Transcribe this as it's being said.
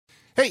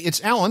Hey,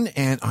 it's Alan,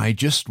 and I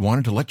just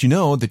wanted to let you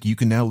know that you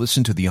can now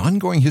listen to the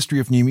ongoing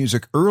history of new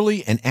music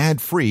early and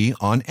ad-free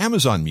on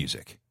Amazon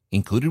Music,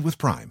 included with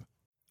Prime.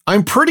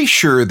 I'm pretty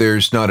sure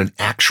there's not an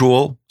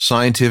actual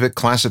scientific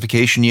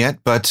classification yet,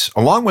 but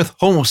along with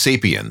Homo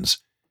sapiens,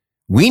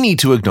 we need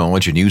to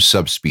acknowledge a new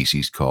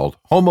subspecies called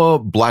Homo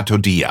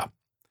blattodea.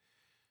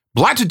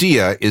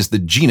 Blattodea is the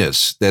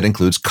genus that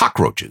includes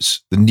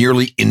cockroaches, the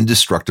nearly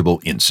indestructible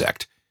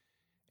insect.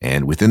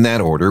 And within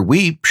that order,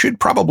 we should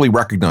probably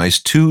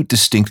recognize two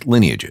distinct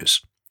lineages.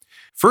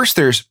 First,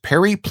 there's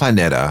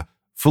Periplaneta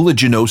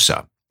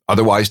fuliginosa,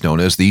 otherwise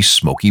known as the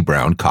smoky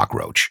brown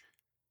cockroach.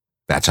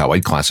 That's how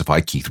I'd classify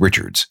Keith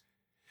Richards.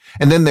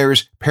 And then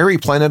there's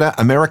Periplaneta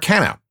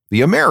americana,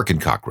 the American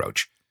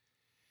cockroach.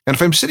 And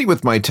if I'm sitting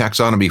with my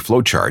taxonomy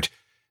flowchart,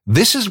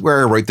 this is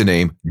where I write the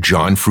name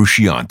John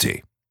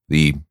Frusciante,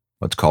 the,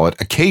 let's call it,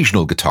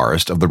 occasional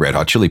guitarist of the Red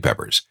Hot Chili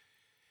Peppers.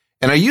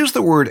 And I use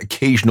the word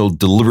occasional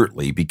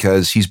deliberately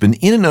because he's been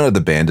in and out of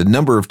the band a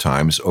number of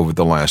times over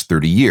the last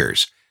 30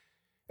 years.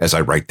 As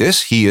I write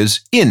this, he is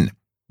in,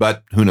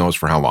 but who knows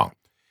for how long.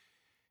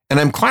 And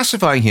I'm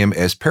classifying him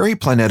as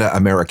Periplaneta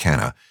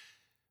americana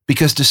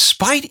because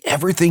despite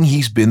everything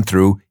he's been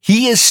through,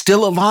 he is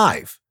still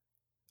alive.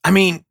 I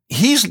mean,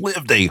 he's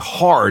lived a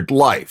hard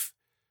life.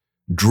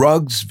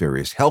 Drugs,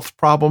 various health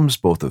problems,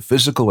 both of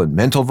physical and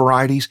mental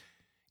varieties,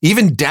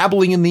 even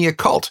dabbling in the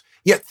occult.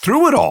 Yet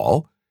through it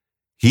all,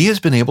 he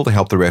has been able to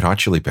help the Red Hot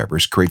Chili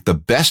Peppers create the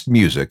best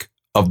music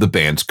of the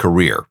band's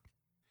career.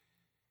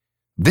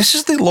 This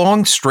is the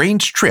long,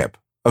 strange trip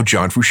of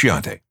John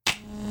Frusciante.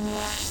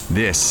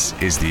 This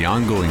is the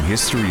Ongoing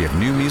History of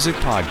New Music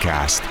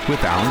podcast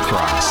with Alan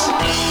Cross.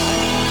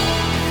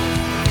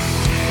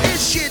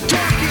 Is shit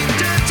dark and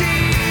dirty?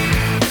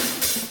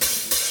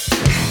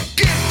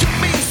 Give to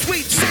me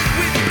sweet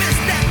sacred bliss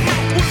that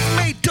my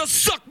was made to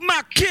suck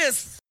my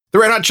kiss. The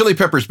Red Hot Chili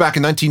Peppers back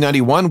in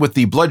 1991 with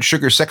the Blood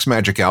Sugar Sex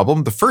Magik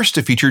album, the first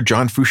to feature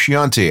John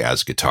Frusciante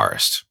as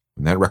guitarist.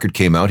 When that record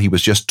came out, he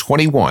was just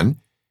 21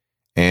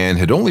 and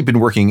had only been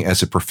working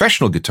as a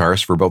professional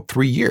guitarist for about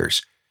 3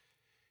 years.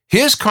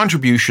 His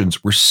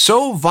contributions were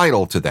so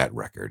vital to that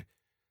record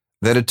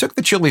that it took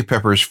the Chili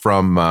Peppers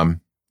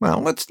from,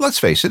 let's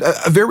face it,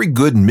 a very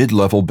good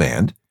mid-level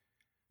band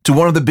to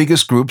one of the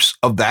biggest groups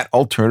of that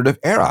alternative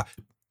era.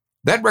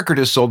 That record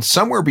has sold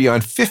somewhere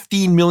beyond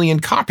 15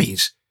 million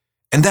copies,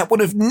 and that would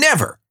have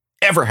never,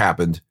 ever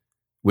happened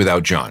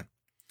without John.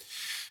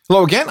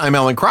 Hello again, I'm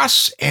Alan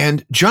Cross,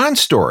 and John's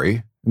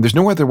story, and there's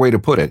no other way to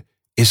put it,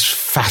 is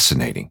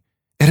fascinating.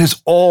 It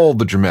has all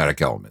the dramatic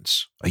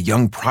elements. A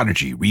young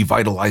prodigy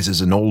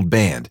revitalizes an old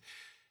band,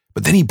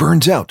 but then he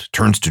burns out,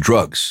 turns to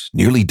drugs,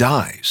 nearly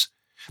dies.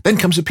 Then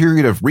comes a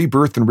period of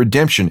rebirth and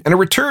redemption, and a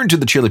return to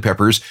the Chili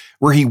Peppers,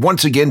 where he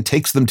once again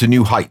takes them to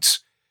new heights.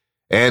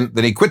 And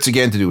then he quits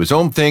again to do his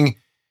own thing,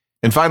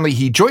 and finally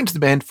he joins the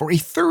band for a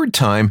third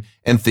time,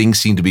 and things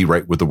seem to be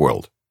right with the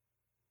world.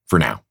 For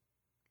now.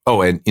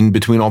 Oh, and in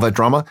between all that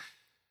drama,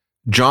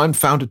 John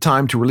found a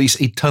time to release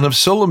a ton of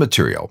solo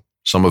material.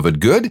 Some of it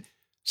good,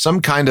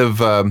 some kind of,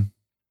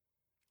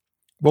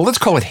 let's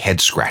call it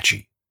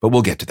head-scratchy, but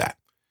we'll get to that.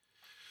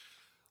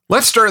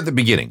 Let's start at the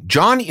beginning.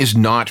 John is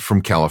not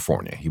from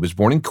California. He was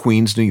born in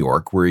Queens, New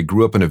York, where he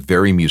grew up in a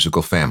very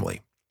musical family.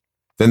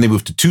 Then they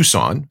moved to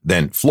Tucson,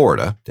 then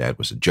Florida. Dad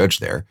was a judge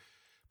there.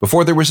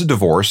 Before there was a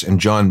divorce, and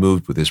John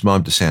moved with his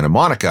mom to Santa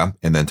Monica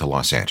and then to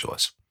Los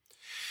Angeles.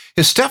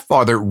 His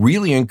stepfather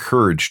really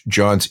encouraged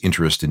John's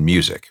interest in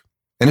music,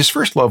 and his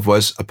first love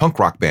was a punk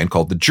rock band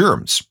called the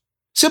Germs.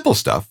 Simple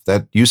stuff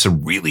that used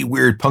some really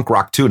weird punk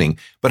rock tuning,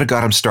 but it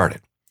got him started.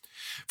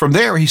 From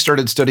there, he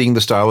started studying the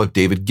style of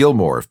David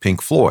Gilmour of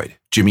Pink Floyd,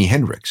 Jimi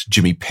Hendrix,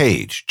 Jimmy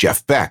Page,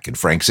 Jeff Beck, and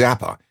Frank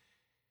Zappa.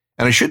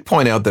 And I should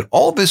point out that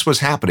all this was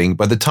happening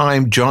by the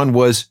time John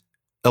was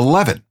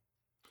 11.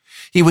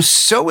 He was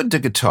so into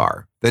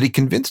guitar that he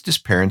convinced his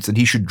parents that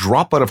he should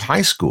drop out of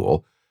high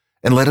school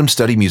and let him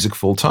study music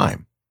full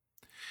time.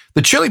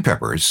 The Chili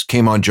Peppers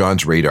came on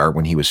John's radar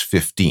when he was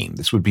 15.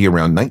 This would be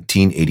around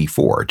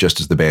 1984, just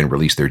as the band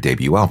released their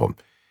debut album.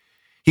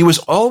 He was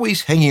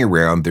always hanging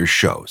around their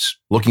shows,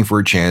 looking for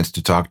a chance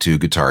to talk to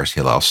guitarist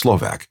Hillel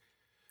Slovak.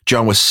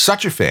 John was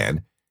such a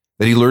fan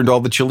that he learned all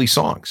the Chili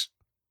songs.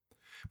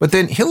 But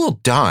then Hillel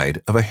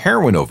died of a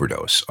heroin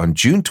overdose on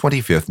June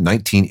 25th,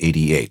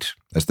 1988,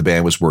 as the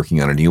band was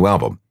working on a new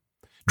album.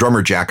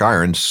 Drummer Jack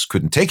Irons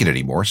couldn't take it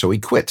anymore, so he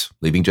quit,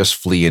 leaving just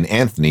Flea and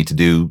Anthony to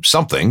do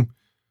something,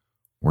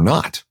 or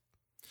not.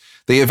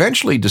 They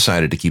eventually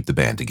decided to keep the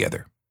band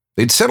together.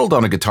 They'd settled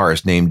on a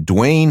guitarist named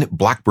Dwayne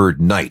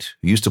Blackbird Knight,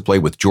 who used to play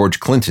with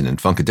George Clinton in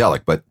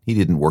Funkadelic, but he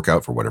didn't work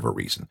out for whatever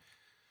reason.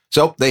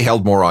 So they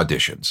held more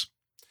auditions.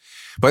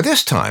 By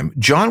this time,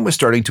 John was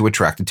starting to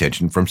attract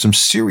attention from some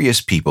serious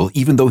people,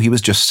 even though he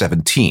was just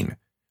 17.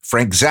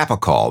 Frank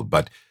Zappa called,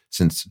 but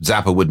since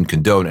Zappa wouldn't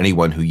condone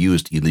anyone who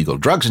used illegal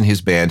drugs in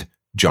his band,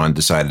 John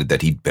decided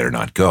that he'd better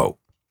not go.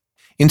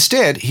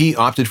 Instead, he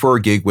opted for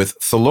a gig with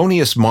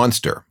Thelonious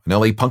Monster, an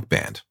LA punk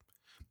band.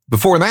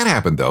 Before that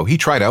happened, though, he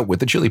tried out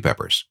with the Chili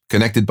Peppers,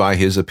 connected by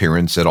his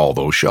appearance at all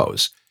those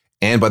shows.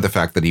 and by the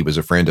fact that he was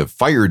a friend of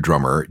Fire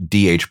drummer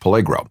D.H.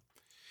 Peligro.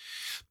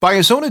 By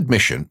his own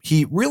admission,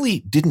 he really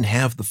didn't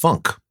have the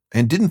funk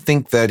and didn't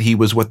think that he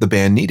was what the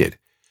band needed.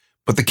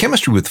 But the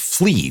chemistry with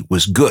Flea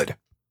was good.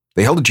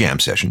 They held a jam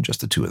session,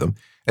 just the two of them,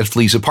 at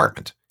Flea's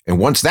apartment. And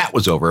once that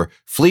was over,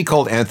 Flea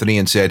called Anthony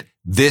and said,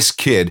 "This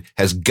kid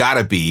has got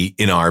to be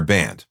in our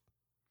band."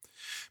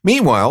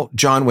 Meanwhile,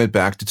 John went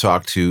back to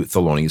talk to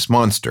Thelonious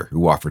Monster,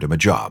 who offered him a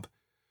job.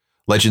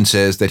 Legend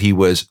says that he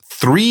was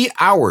 3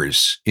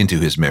 hours into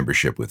his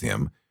membership with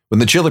him when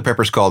the Chili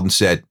Peppers called and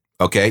said,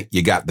 "Okay,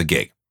 you got the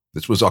gig."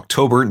 This was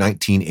October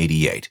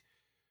 1988.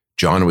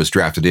 John was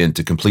drafted in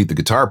to complete the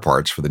guitar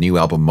parts for the new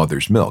album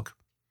Mother's Milk.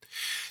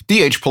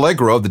 D.H.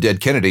 Peligro of the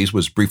Dead Kennedys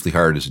was briefly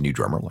hired as a new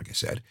drummer, like I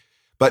said,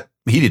 but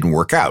he didn't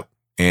work out.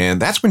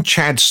 And that's when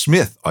Chad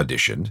Smith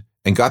auditioned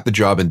and got the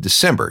job in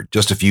December,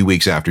 just a few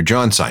weeks after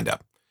John signed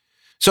up.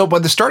 So by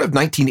the start of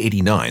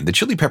 1989, the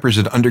Chili Peppers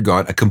had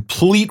undergone a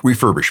complete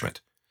refurbishment.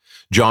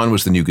 John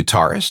was the new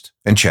guitarist,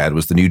 and Chad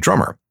was the new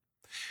drummer.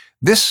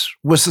 This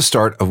was the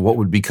start of what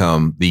would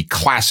become the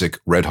classic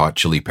Red Hot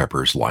Chili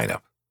Peppers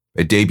lineup.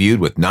 It debuted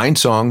with 9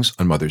 songs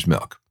on Mother's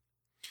Milk.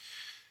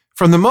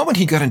 From the moment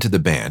he got into the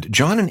band,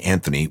 John and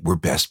Anthony were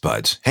best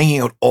buds,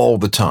 hanging out all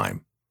the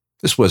time.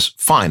 This was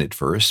fine at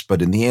first,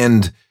 but in the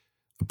end,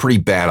 a pretty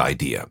bad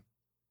idea.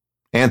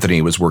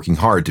 Anthony was working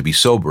hard to be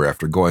sober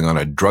after going on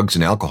a drugs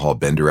and alcohol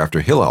bender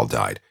after Hillel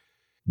died.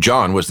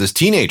 John was this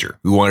teenager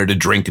who wanted to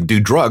drink and do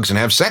drugs and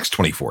have sex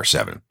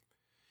 24/7.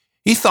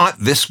 He thought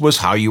this was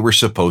how you were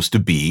supposed to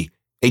be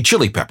a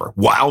Chili Pepper,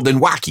 wild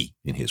and wacky,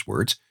 in his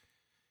words.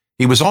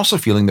 He was also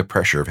feeling the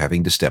pressure of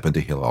having to step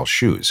into Hillel's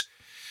shoes.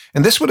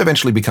 And this would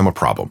eventually become a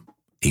problem,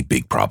 a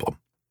big problem.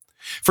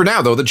 For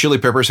now, though, the Chili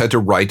Peppers had to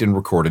write and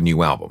record a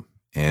new album.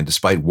 And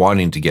despite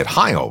wanting to get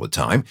high all the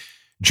time,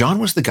 John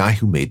was the guy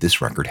who made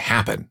this record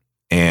happen.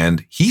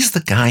 And he's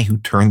the guy who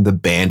turned the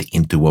band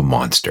into a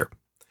monster.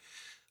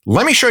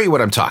 Let me show you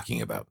what I'm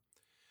talking about.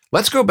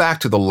 Let's go back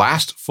to the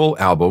last full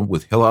album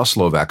with Hillel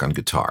Slovak on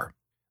guitar.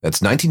 That's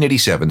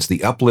 1987's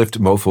The Uplift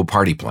Mofo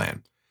Party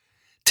Plan.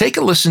 Take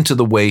a listen to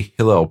the way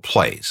Hillel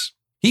plays.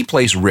 He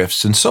plays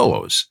riffs and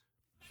solos.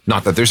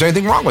 Not that there's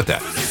anything wrong with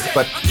that,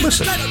 but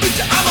listen.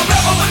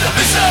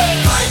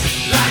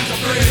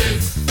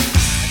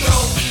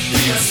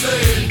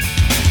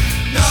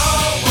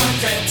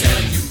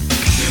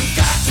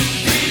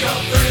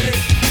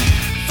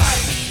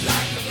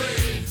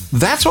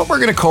 That's what we're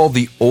going to call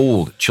the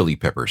old Chili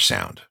Peppers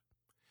sound.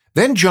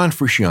 Then John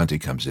Frusciante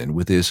comes in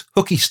with his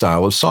hooky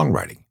style of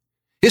songwriting.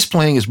 His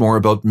playing is more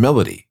about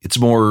melody. It's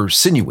more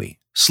sinewy,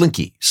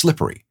 slinky,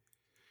 slippery.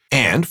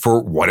 And for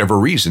whatever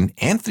reason,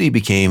 Anthony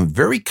became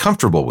very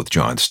comfortable with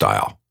John's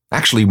style,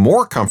 actually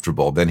more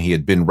comfortable than he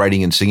had been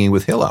writing and singing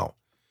with Hillel.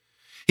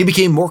 He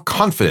became more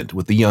confident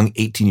with the young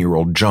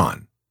 18-year-old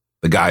John,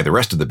 the guy the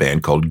rest of the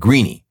band called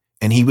Greenie,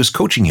 and he was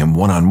coaching him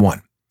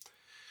one-on-one.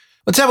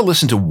 Let's have a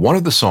listen to one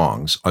of the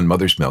songs on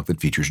Mother's Milk that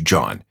features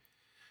John.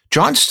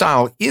 John's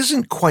style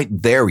isn't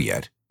quite there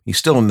yet. He's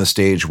still in the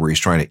stage where he's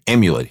trying to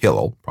emulate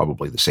Hillel,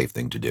 probably the safe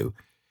thing to do.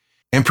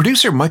 And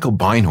producer Michael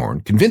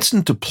Beinhorn convinced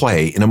him to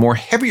play in a more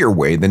heavier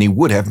way than he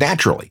would have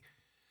naturally.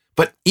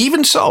 But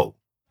even so,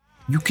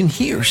 you can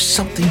hear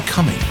something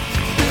coming.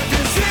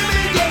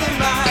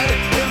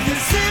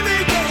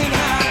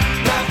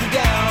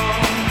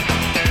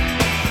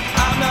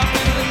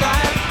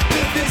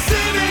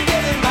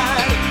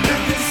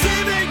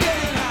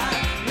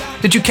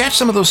 Did you catch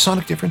some of those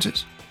sonic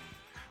differences?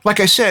 Like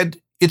I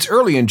said, it's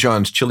early in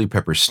John's Chili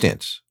Peppers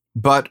stints.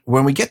 But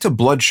when we get to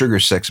Blood Sugar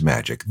Sex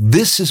Magik,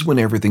 this is when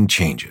everything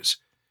changes.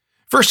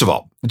 First of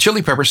all, the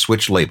Chili Peppers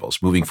switched labels,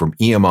 moving from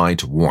EMI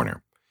to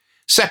Warner.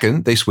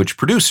 Second, they switched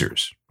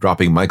producers,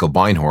 dropping Michael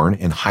Beinhorn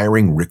and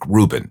hiring Rick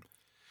Rubin.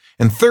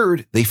 And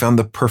third, they found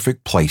the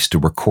perfect place to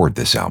record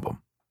this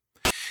album.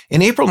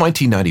 In April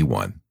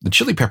 1991, the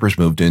Chili Peppers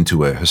moved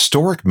into a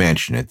historic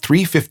mansion at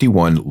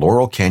 351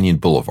 Laurel Canyon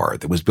Boulevard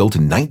that was built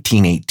in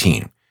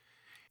 1918.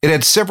 It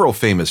had several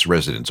famous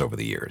residents over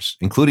the years,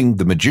 including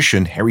the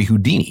magician Harry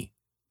Houdini.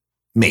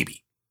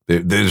 Maybe.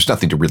 There's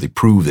nothing to really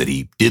prove that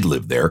he did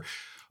live there,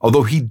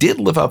 although he did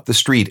live up the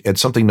street at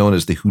something known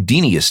as the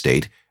Houdini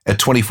Estate at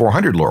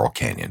 2400 Laurel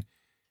Canyon.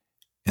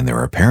 And there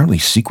are apparently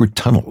secret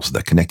tunnels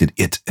that connected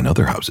it and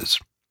other houses.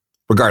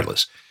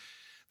 Regardless,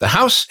 the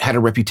house had a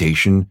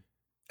reputation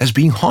as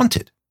being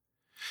haunted.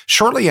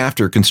 Shortly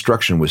after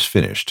construction was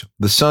finished,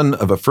 the son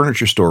of a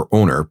furniture store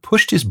owner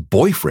pushed his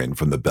boyfriend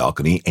from the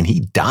balcony and he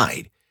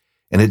died.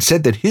 And it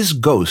said that his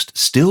ghost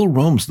still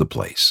roams the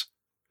place.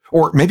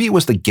 Or maybe it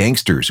was the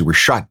gangsters who were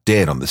shot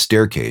dead on the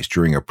staircase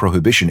during a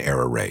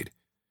Prohibition-era raid.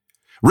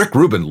 Rick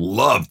Rubin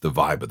loved the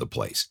vibe of the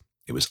place.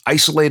 It was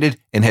isolated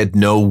and had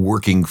no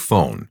working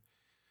phone.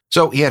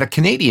 So he had a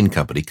Canadian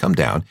company come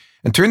down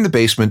and turn the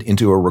basement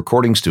into a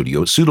recording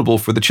studio suitable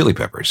for the Chili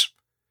Peppers.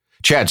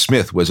 Chad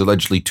Smith was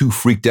allegedly too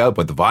freaked out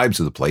by the vibes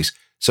of the place,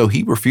 so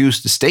he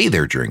refused to stay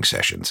there during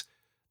sessions.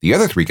 The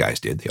other 3 guys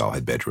did. They all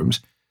had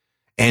bedrooms.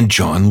 And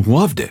John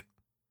loved it.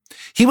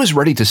 He was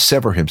ready to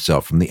sever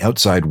himself from the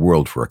outside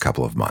world for a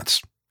couple of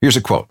months. Here's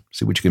a quote.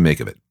 See what you can make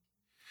of it.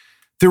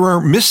 There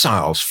are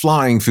missiles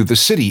flying through the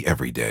city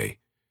every day.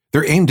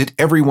 They're aimed at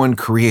everyone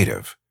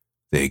creative.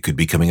 They could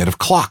be coming out of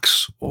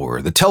clocks,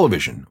 or the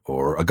television,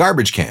 or a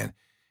garbage can,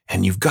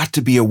 and you've got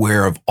to be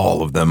aware of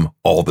all of them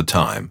all the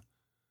time.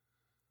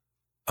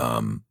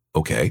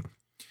 Okay.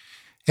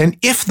 And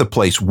if the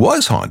place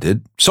was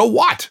haunted, so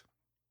what?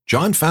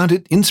 John found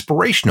it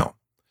inspirational.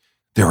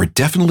 There are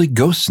definitely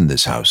ghosts in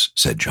this house,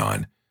 said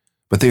John,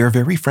 but they are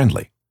very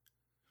friendly.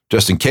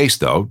 Just in case,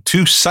 though,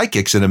 2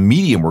 psychics and a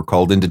medium were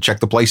called in to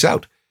check the place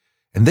out.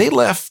 And they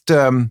left,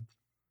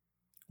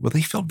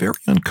 they felt very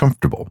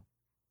uncomfortable.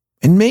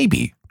 And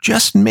maybe,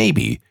 just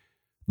maybe,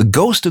 the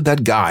ghost of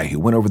that guy who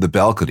went over the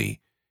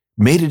balcony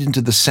made it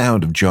into the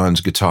sound of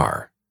John's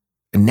guitar.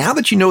 And now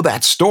that you know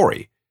that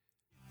story,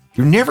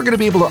 you're never going to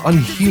be able to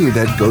unhear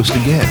that ghost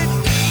again.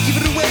 Give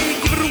it away,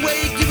 give it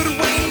away, give it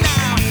away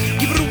now.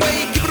 Give it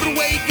away, give it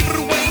away, give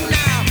it away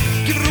now.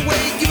 Give it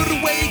away, give it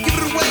away, give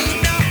it away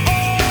now.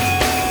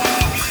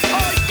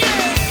 Oh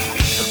yeah.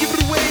 Give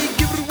it away,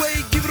 give it away,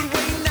 give it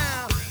away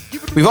now.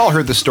 We've all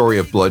heard the story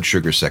of Blood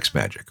Sugar Sex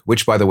Magik,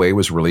 which, by the way,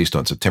 was released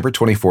on September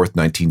 24th,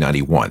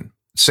 1991,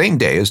 same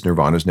day as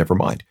Nirvana's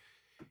Nevermind.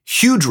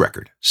 Huge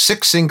record,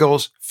 6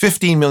 singles,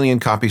 15 million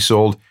copies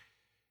sold,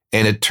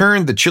 and it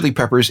turned the Chili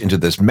Peppers into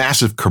this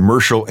massive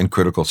commercial and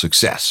critical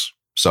success.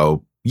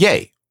 So,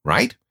 yay,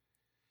 right?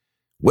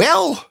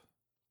 Well,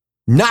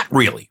 not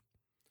really.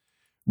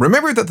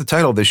 Remember that the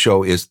title of this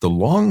show is The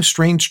Long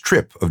Strange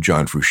Trip of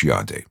John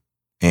Frusciante,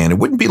 and it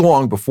wouldn't be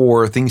long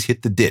before things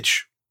hit the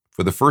ditch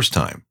for the first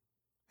time.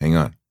 Hang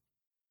on.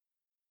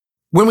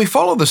 When we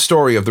follow the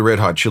story of the Red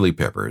Hot Chili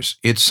Peppers,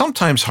 it's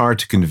sometimes hard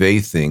to convey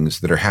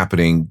things that are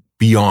happening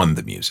beyond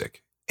the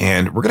music,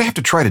 and we're going to have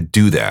to try to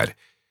do that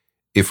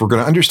if we're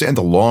going to understand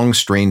the long,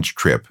 strange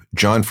trip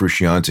John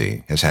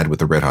Frusciante has had with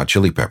the Red Hot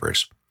Chili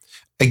Peppers.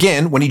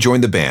 Again, when he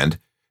joined the band,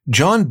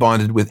 John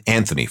bonded with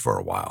Anthony for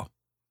a while.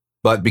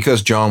 But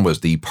because John was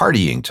the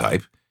partying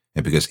type,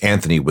 and because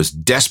Anthony was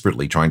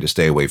desperately trying to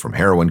stay away from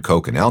heroin,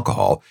 coke, and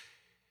alcohol,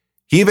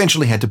 he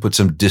eventually had to put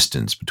some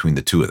distance between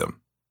the two of them.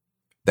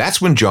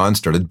 That's when John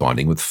started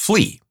bonding with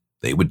Flea.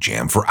 They would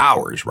jam for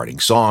hours, writing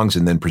songs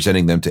and then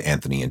presenting them to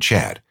Anthony and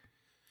Chad.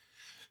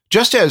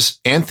 Just as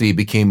Anthony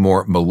became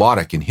more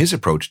melodic in his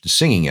approach to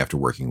singing after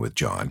working with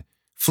John,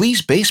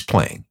 Flea's bass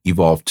playing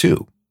evolved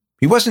too.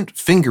 He wasn't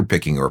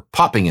finger-picking or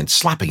popping and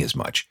slapping as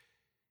much.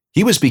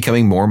 He was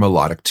becoming more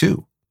melodic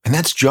too, and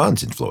that's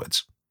John's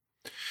influence.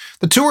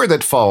 The tour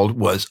that followed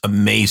was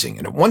amazing,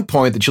 and at one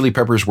point the Chili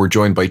Peppers were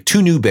joined by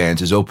 2 new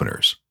bands as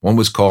openers. One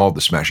was called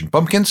the Smashing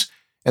Pumpkins,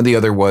 and the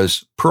other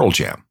was Pearl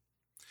Jam.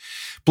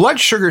 Blood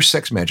Sugar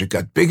Sex Magik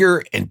got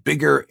bigger and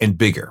bigger and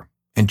bigger,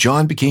 and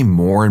John became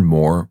more and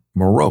more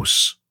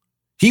morose.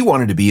 He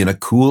wanted to be in a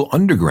cool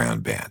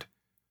underground band.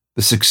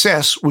 The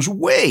success was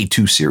way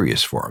too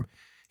serious for him.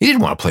 He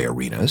didn't want to play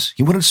arenas.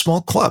 He wanted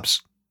small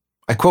clubs.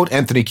 I quote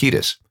Anthony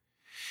Kiedis.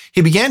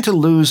 He began to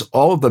lose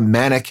all of the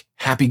manic,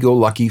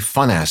 happy-go-lucky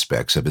fun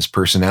aspects of his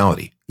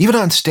personality. Even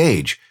on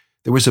stage,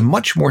 there was a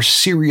much more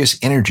serious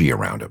energy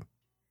around him.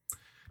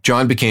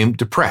 John became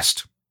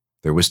depressed.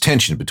 There was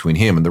tension between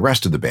him and the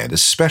rest of the band,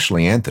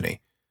 especially Anthony.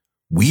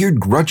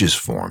 Weird grudges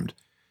formed.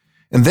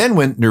 And then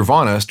when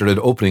Nirvana started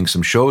opening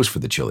some shows for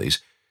the Chili's,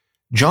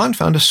 John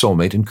found a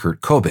soulmate in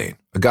Kurt Cobain,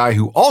 a guy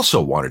who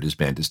also wanted his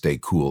band to stay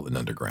cool and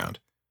underground.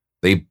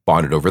 They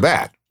bonded over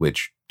that,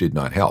 which did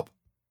not help.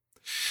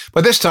 By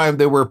this time,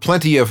 there were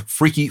plenty of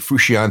freaky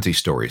Frusciante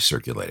stories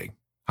circulating.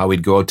 How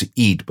he'd go out to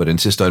eat but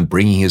insist on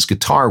bringing his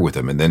guitar with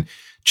him and then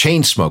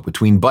chain smoke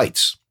between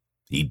bites.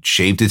 He'd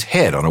shaved his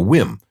head on a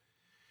whim.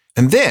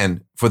 And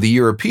then, for the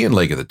European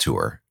leg of the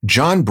tour,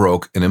 John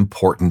broke an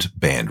important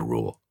band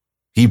rule.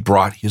 He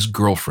brought his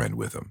girlfriend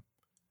with him.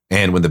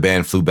 And when the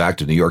band flew back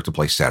to New York to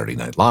play Saturday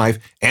Night Live,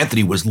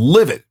 Anthony was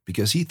livid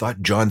because he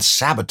thought John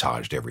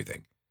sabotaged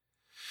everything.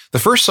 The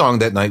first song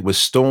that night was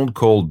Stone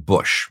Cold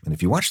Bush, and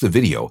if you watch the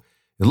video,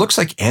 it looks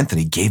like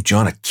Anthony gave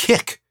John a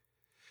kick.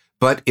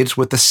 But it's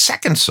with the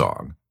second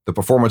song, the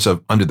performance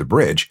of Under the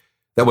Bridge,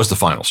 that was the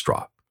final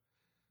straw.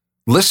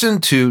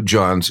 Listen to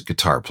John's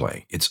guitar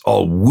playing. It's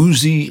all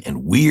woozy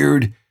and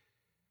weird.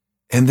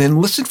 And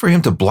then listen for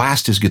him to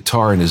blast his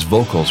guitar and his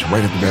vocals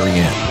right at the very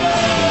end.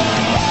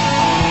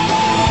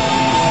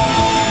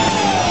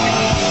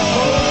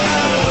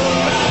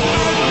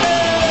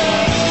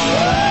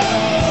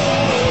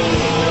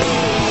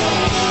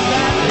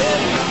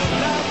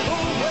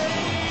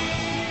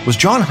 Was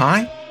John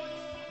high?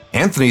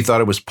 Anthony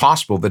thought it was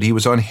possible that he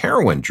was on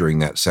heroin during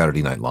that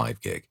Saturday Night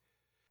Live gig.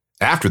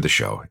 After the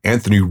show,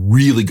 Anthony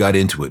really got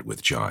into it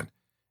with John,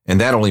 and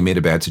that only made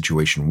a bad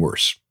situation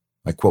worse.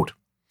 I quote,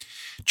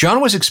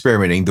 John was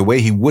experimenting the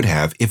way he would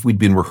have if we'd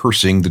been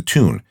rehearsing the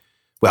tune.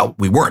 Well,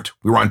 we weren't.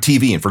 We were on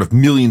TV in front of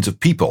millions of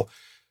people,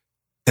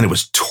 and it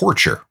was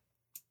torture.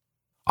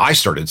 I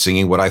started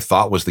singing what I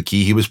thought was the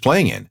key he was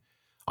playing in.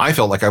 I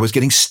felt like I was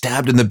getting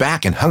stabbed in the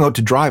back and hung out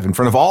to dry in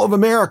front of all of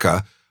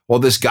America while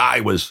this guy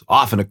was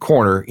off in a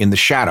corner in the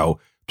shadow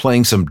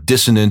playing some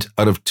dissonant,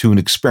 out-of-tune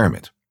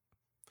experiment.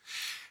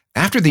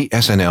 After the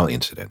SNL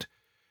incident,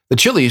 The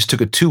Chili's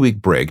took a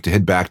 2-week break to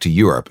head back to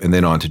Europe and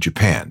then on to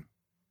Japan,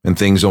 and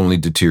things only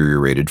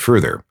deteriorated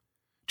further.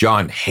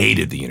 John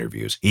hated the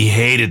interviews. He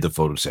hated the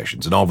photo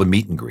sessions and all the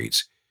meet and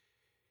greets.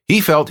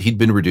 He felt he'd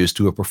been reduced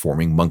to a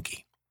performing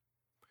monkey.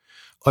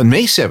 On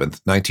May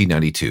 7th,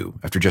 1992,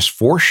 after just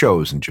 4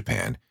 shows in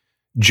Japan,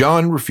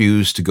 John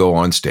refused to go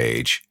on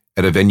stage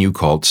at a venue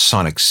called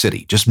Sonic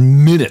City, just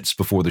minutes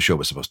before the show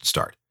was supposed to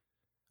start.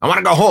 "I want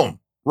to go home,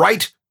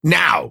 right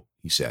now,"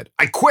 he said.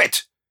 "I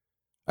quit.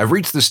 I've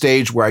reached the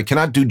stage where I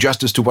cannot do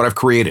justice to what I've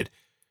created.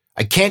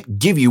 I can't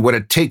give you what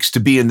it takes to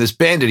be in this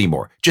band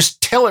anymore.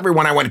 Just tell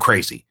everyone I went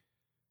crazy."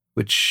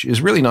 Which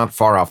is really not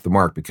far off the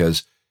mark,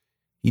 because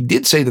he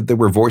did say that there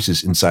were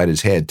voices inside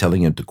his head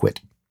telling him to quit.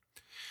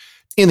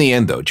 In the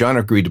end, though, John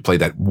agreed to play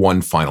that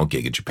one final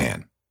gig in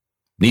Japan.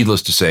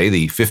 Needless to say,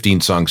 the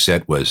 15-song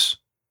set was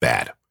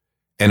bad,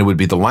 and it would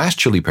be the last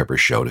Chili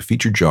Peppers show to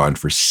feature John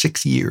for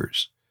 6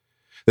 years.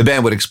 The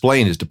band would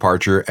explain his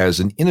departure as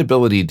an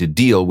inability to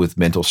deal with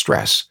mental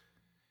stress.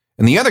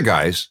 And the other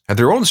guys had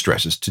their own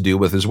stresses to deal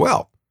with as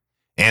well.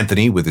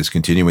 Anthony with his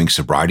continuing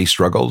sobriety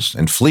struggles,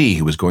 and Flea,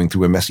 who was going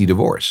through a messy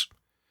divorce.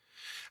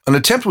 An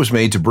attempt was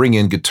made to bring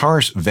in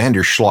guitarist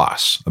Vander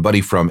Schloss, a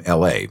buddy from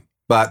LA,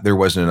 but there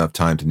wasn't enough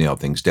time to nail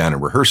things down in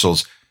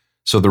rehearsals,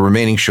 so the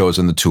remaining shows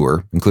on the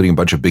tour, including a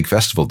bunch of big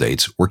festival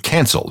dates, were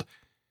canceled,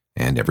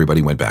 and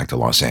everybody went back to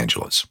Los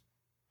Angeles.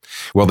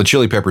 Well, the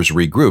Chili Peppers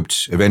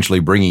regrouped, eventually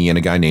bringing in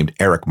a guy named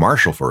Eric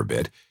Marshall for a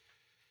bit.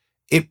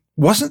 It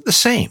wasn't the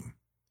same.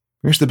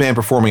 Here's the band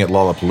performing at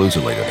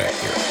Lollapalooza later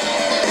that year.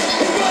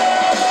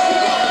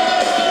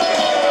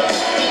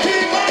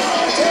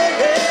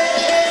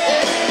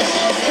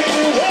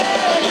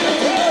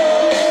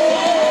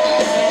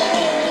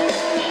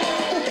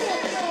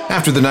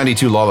 After the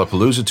 92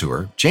 Lollapalooza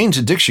tour, Jane's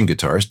Addiction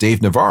guitarist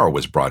Dave Navarro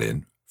was brought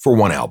in for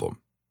one album.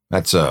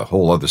 That's a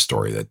whole other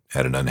story that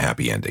had an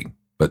unhappy ending.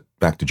 But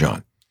back to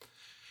John.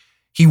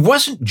 He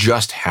wasn't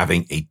just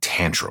having a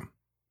tantrum.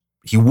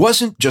 He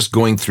wasn't just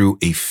going through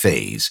a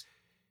phase.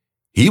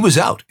 He was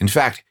out. In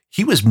fact,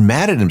 he was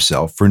mad at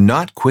himself for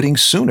not quitting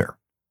sooner.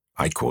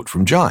 I quote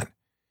from John.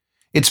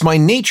 "It's my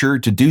nature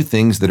to do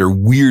things that are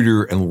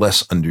weirder and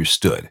less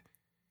understood.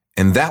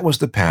 And that was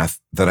the path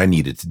that I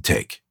needed to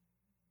take."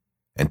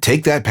 And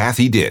take that path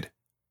he did.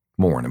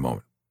 More in a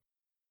moment.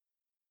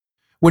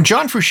 When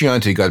John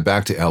Frusciante got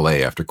back to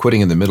LA after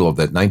quitting in the middle of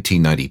that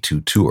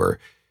 1992 tour,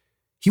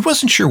 he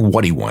wasn't sure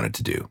what he wanted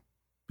to do.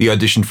 He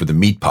auditioned for the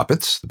Meat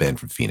Puppets, the band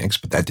from Phoenix,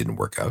 but that didn't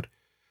work out.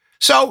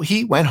 So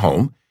he went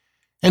home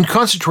and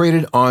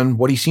concentrated on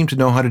what he seemed to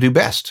know how to do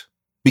best,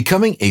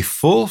 becoming a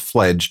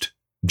full-fledged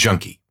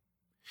junkie.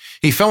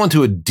 He fell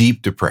into a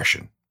deep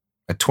depression.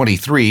 At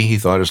 23, he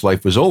thought his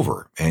life was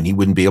over and he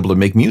wouldn't be able to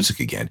make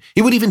music again.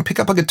 He would even pick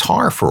up a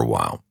guitar for a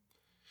while.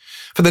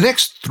 For the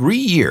next 3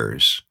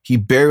 years, he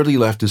barely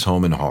left his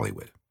home in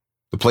Hollywood.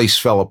 The place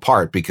fell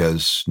apart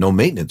because no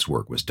maintenance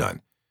work was done.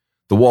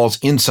 The walls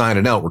inside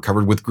and out were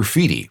covered with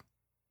graffiti.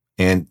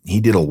 And he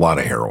did a lot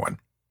of heroin.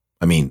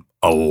 I mean,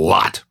 a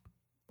lot.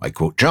 I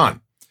quote John.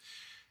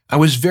 "I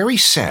was very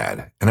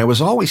sad, and I was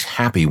always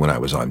happy when I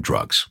was on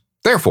drugs.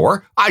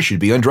 Therefore, I should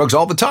be on drugs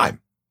all the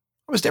time.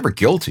 I was never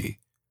guilty.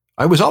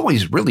 I was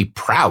always really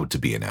proud to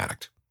be an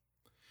addict."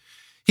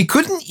 He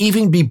couldn't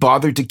even be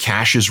bothered to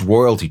cash his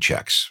royalty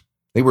checks.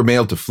 They were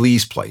mailed to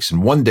Flea's place,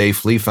 and one day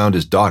Flea found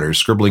his daughter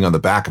scribbling on the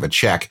back of a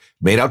check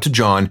made out to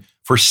John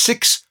for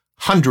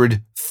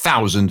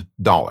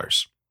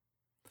 $600,000.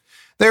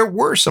 There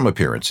were some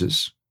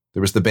appearances.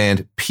 There was the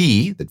band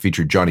P that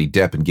featured Johnny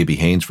Depp and Gibby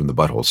Haynes from the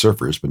Butthole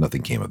Surfers, but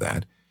nothing came of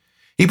that.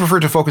 He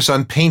preferred to focus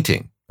on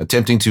painting,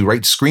 attempting to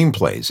write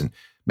screenplays, and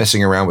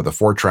messing around with a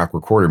 4-track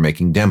recorder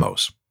making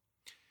demos.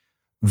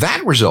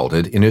 That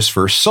resulted in his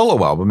first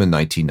solo album in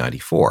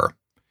 1994.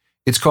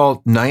 It's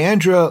called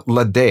Nyandra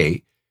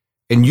Lade,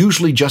 and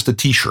usually just a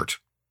t-shirt.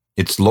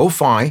 It's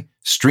lo-fi,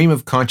 stream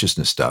of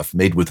consciousness stuff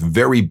made with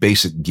very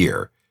basic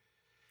gear.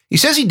 He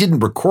says he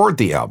didn't record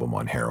the album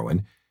on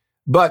heroin,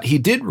 but he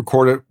did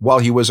record it while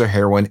he was a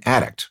heroin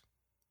addict.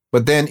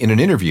 But then in an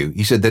interview,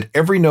 he said that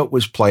every note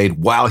was played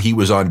while he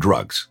was on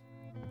drugs.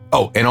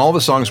 Oh, and all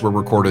the songs were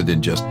recorded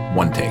in just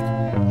one take.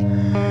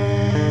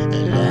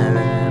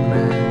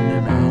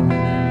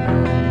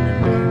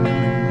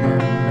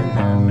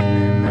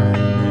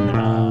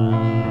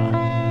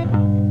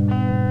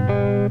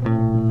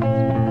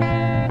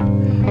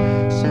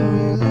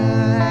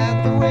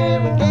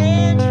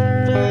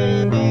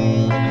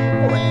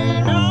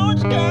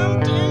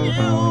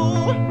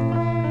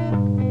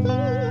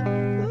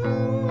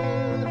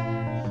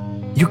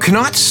 You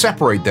cannot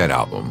separate that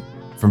album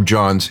from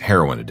John's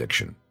heroin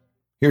addiction.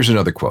 Here's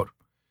another quote.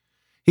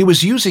 He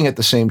was using at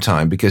the same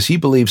time because he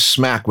believed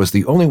smack was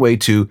the only way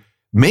to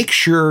make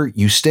sure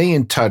you stay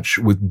in touch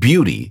with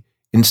beauty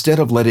instead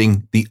of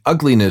letting the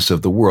ugliness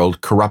of the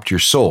world corrupt your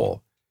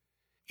soul.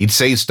 He'd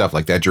say stuff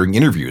like that during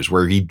interviews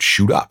where he'd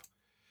shoot up.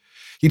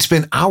 He'd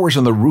spend hours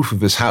on the roof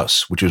of his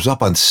house, which was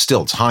up on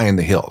stilts high in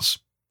the hills.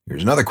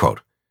 Here's another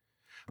quote.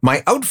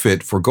 "My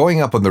outfit for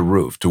going up on the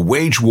roof to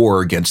wage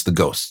war against the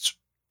ghosts.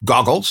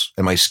 Goggles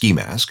and my ski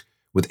mask,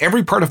 with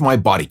every part of my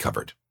body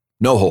covered.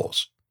 No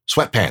holes.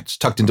 Sweatpants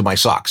tucked into my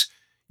socks.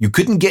 You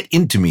couldn't get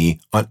into me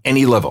on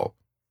any level.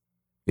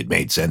 It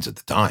made sense at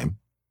the time.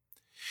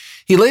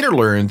 He later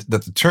learned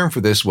that the term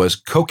for this was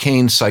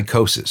cocaine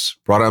psychosis,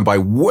 brought on by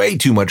way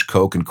too much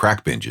coke and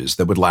crack binges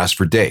that would last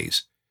for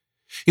days.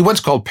 He once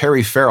called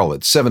Perry Farrell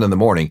at 7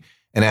 a.m.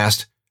 and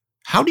asked,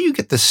 "How do you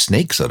get the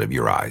snakes out of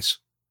your eyes?"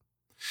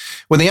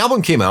 When the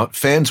album came out,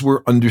 fans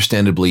were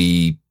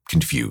understandably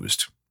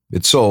confused.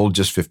 It sold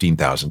just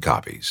 15,000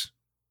 copies.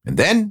 And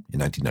then, in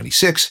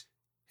 1996,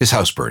 his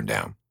house burned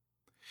down.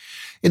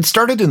 It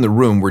started in the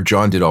room where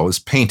John did all his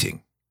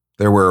painting.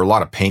 There were a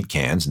lot of paint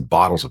cans and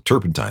bottles of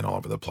turpentine all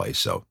over the place,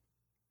 so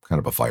kind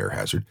of a fire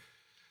hazard.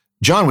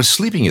 John was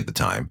sleeping at the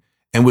time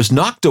and was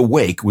knocked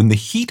awake when the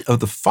heat of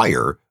the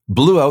fire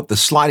blew out the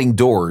sliding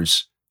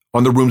doors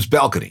on the room's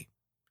balcony.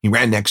 He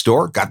ran next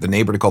door, got the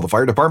neighbor to call the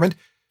fire department,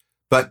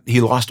 but he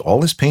lost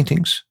all his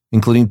paintings,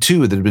 including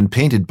 2 that had been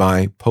painted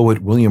by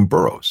poet William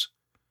Burroughs.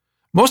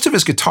 Most of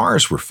his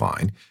guitars were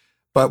fine,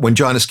 but when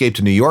John escaped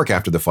to New York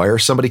after the fire,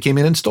 somebody came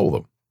in and stole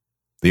them.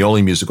 The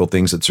only musical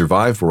things that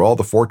survived were all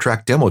the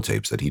 4-track demo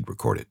tapes that he'd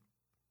recorded.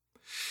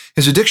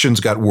 His addictions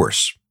got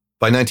worse.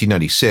 By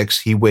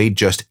 1996, he weighed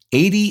just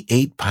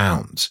 88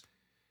 pounds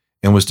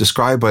and was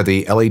described by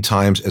the LA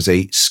Times as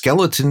a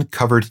skeleton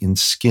covered in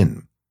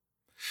skin.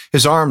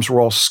 His arms were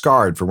all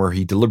scarred from where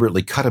he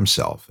deliberately cut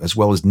himself, as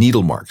well as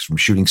needle marks from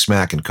shooting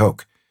smack and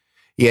coke.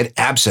 He had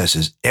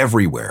abscesses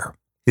everywhere.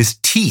 His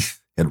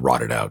teeth had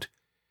rotted out,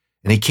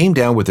 and he came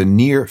down with a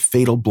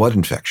near-fatal blood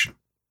infection.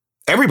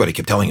 Everybody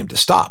kept telling him to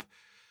stop,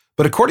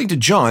 but according to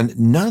John,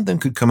 none of them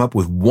could come up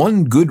with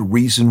one good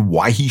reason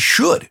why he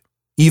should,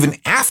 even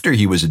after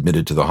he was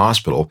admitted to the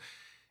hospital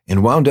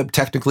and wound up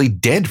technically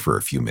dead for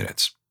a few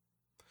minutes.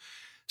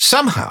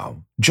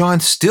 Somehow, John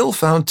still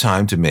found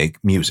time to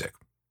make music,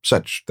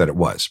 such that it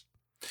was.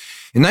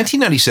 In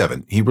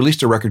 1997, he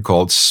released a record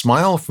called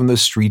Smile from the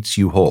Streets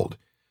You Hold,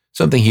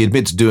 something he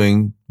admits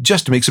doing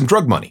just to make some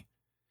drug money.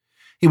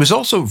 He was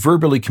also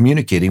verbally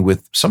communicating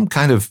with some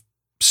kind of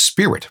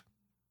spirit.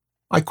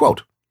 I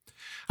quote,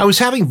 "I was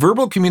having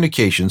verbal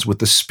communications with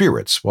the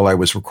spirits while I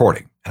was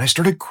recording, and I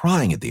started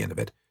crying at the end of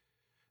it.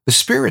 The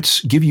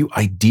spirits give you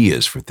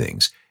ideas for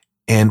things,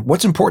 and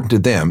what's important to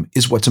them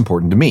is what's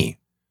important to me.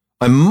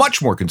 I'm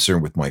much more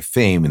concerned with my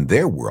fame in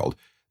their world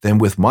than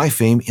with my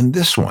fame in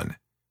this one.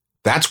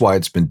 That's why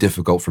it's been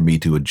difficult for me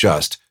to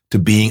adjust to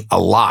being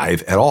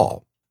alive at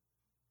all."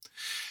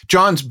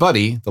 John's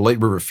buddy, the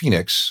late River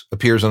Phoenix,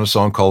 appears on a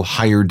song called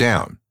Higher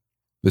Down.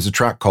 There's a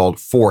track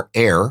called For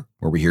Air,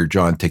 where we hear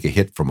John take a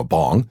hit from a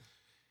bong.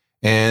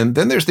 And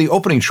then there's the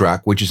opening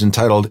track, which is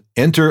entitled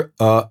Enter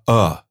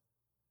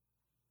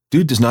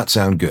Dude does not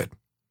sound good.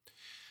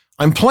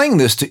 I'm playing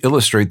this to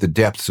illustrate the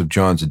depths of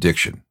John's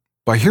addiction.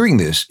 By hearing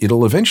this,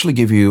 it'll eventually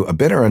give you a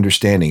better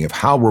understanding of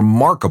how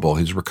remarkable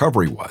his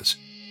recovery was.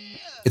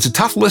 It's a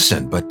tough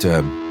listen, but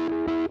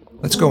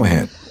let's go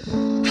ahead.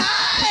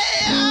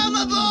 Hi, I'm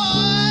a boy,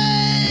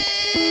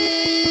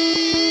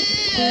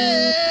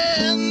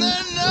 and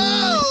I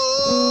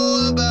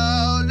know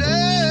about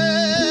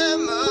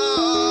them all.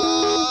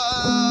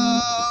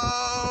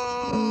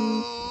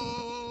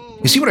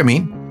 You see what I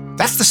mean?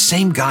 That's the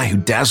same guy who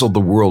dazzled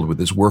the world with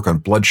his work on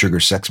Blood Sugar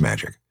Sex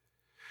Magik.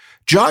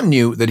 John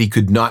knew that he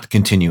could not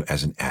continue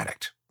as an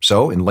addict.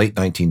 So in late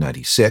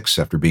 1996,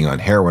 after being on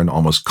heroin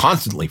almost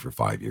constantly for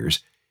 5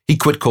 years, he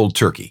quit cold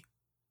turkey.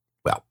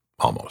 Well,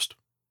 almost.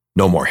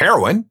 No more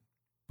heroin,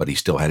 but he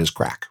still had his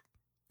crack.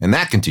 And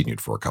that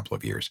continued for a couple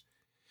of years.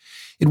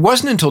 It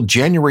wasn't until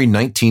January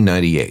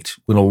 1998,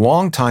 when a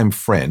longtime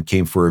friend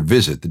came for a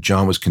visit, that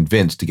John was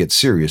convinced to get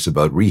serious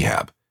about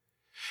rehab.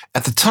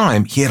 At the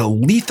time, he had a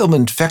lethal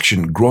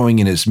infection growing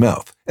in his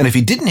mouth, and if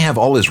he didn't have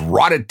all his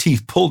rotted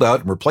teeth pulled out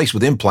and replaced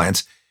with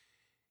implants,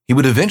 he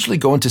would eventually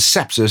go into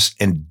sepsis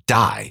and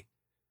die.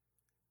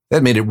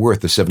 That made it worth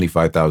the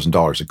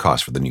 $75,000 it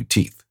cost for the new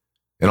teeth.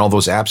 And all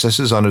those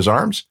abscesses on his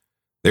arms?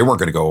 They weren't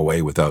going to go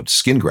away without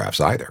skin grafts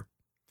either.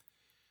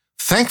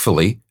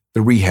 Thankfully,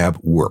 the rehab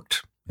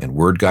worked, and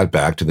word got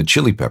back to the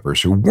Chili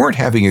Peppers, who weren't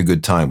having a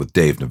good time with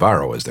Dave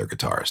Navarro as their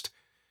guitarist.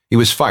 He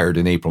was fired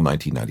in April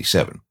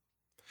 1997.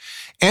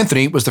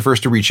 Anthony was the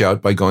first to reach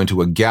out by going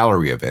to a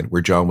gallery event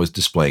where John was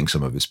displaying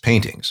some of his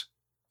paintings.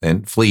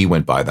 Then Flea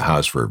went by the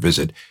house for a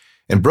visit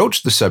and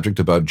broached the subject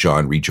about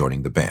John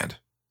rejoining the band.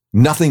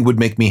 "Nothing would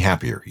make me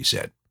happier," he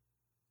said.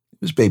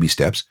 It was baby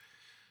steps.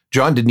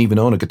 John didn't even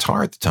own a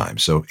guitar at the time,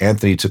 so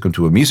Anthony took him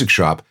to a music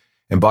shop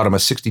and bought him a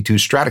 '62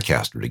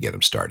 Stratocaster to get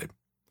him started.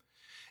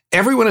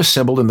 Everyone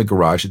assembled in the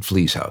garage at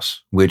Flea's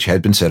house, which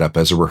had been set up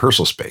as a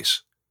rehearsal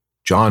space.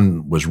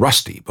 John was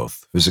rusty,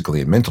 both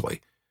physically and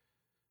mentally.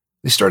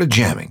 They started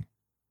jamming,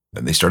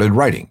 then they started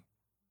writing,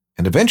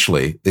 and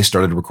eventually they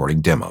started recording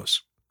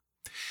demos.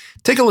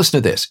 Take a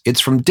listen to this. It's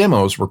from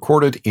demos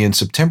recorded in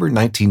September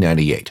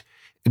 1998.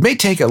 It may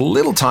take a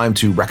little time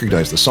to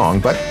recognize the song,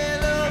 but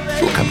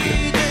it'll come to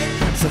you.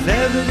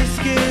 Celebrity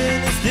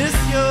skin, is this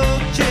your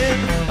chin?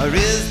 Or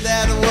is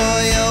that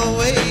what you're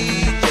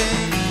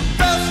waging?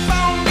 First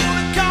phone,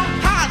 unicorn,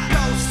 hot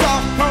dog,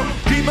 soft punk,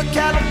 dream of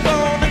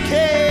California.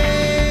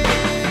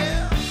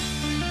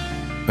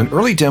 an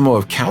early demo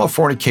of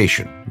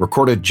Californication,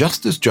 recorded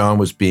just as John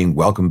was being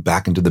welcomed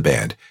back into the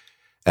band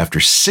after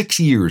 6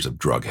 years of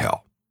drug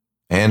hell.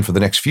 And for the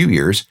next few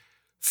years,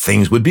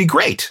 things would be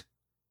great.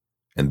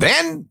 And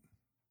then,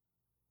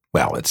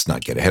 well, let's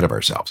not get ahead of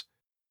ourselves.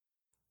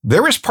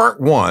 There is part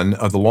 1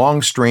 of the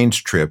long,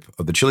 strange trip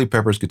of the Chili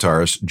Peppers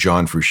guitarist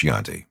John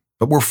Frusciante,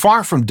 but we're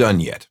far from done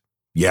yet.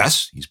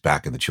 Yes, he's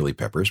back in the Chili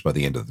Peppers by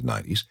the end of the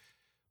 90s,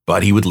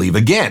 but he would leave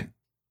again,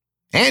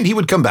 and he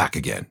would come back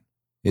again.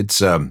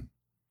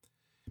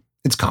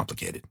 It's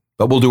complicated,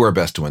 but we'll do our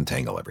best to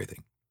untangle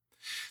everything.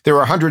 There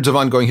are hundreds of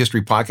Ongoing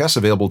History podcasts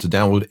available to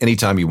download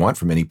anytime you want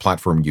from any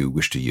platform you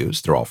wish to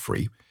use. They're all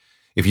free.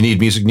 If you need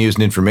music news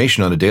and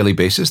information on a daily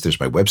basis, there's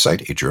my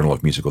website,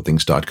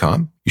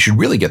 ajournalofmusicalthings.com. You should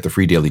really get the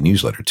free daily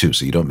newsletter too,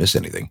 so you don't miss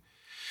anything.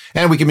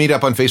 And we can meet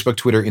up on Facebook,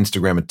 Twitter,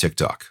 Instagram, and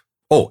TikTok.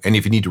 Oh, and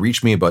if you need to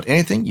reach me about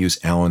anything, use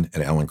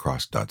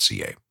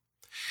alan@alancross.ca.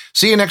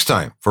 See you next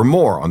time for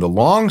more on the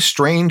long,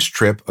 strange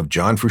trip of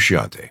John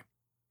Frusciante.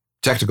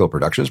 Technical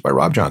productions by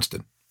Rob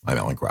Johnston. I'm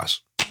Alan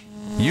Cross.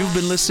 You've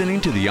been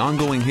listening to the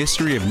Ongoing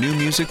History of New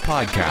Music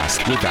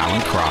podcast with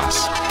Alan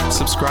Cross.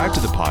 Subscribe to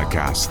the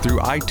podcast through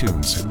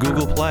iTunes,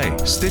 Google Play,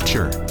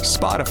 Stitcher,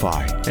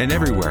 Spotify, and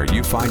everywhere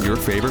you find your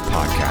favorite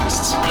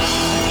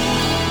podcasts.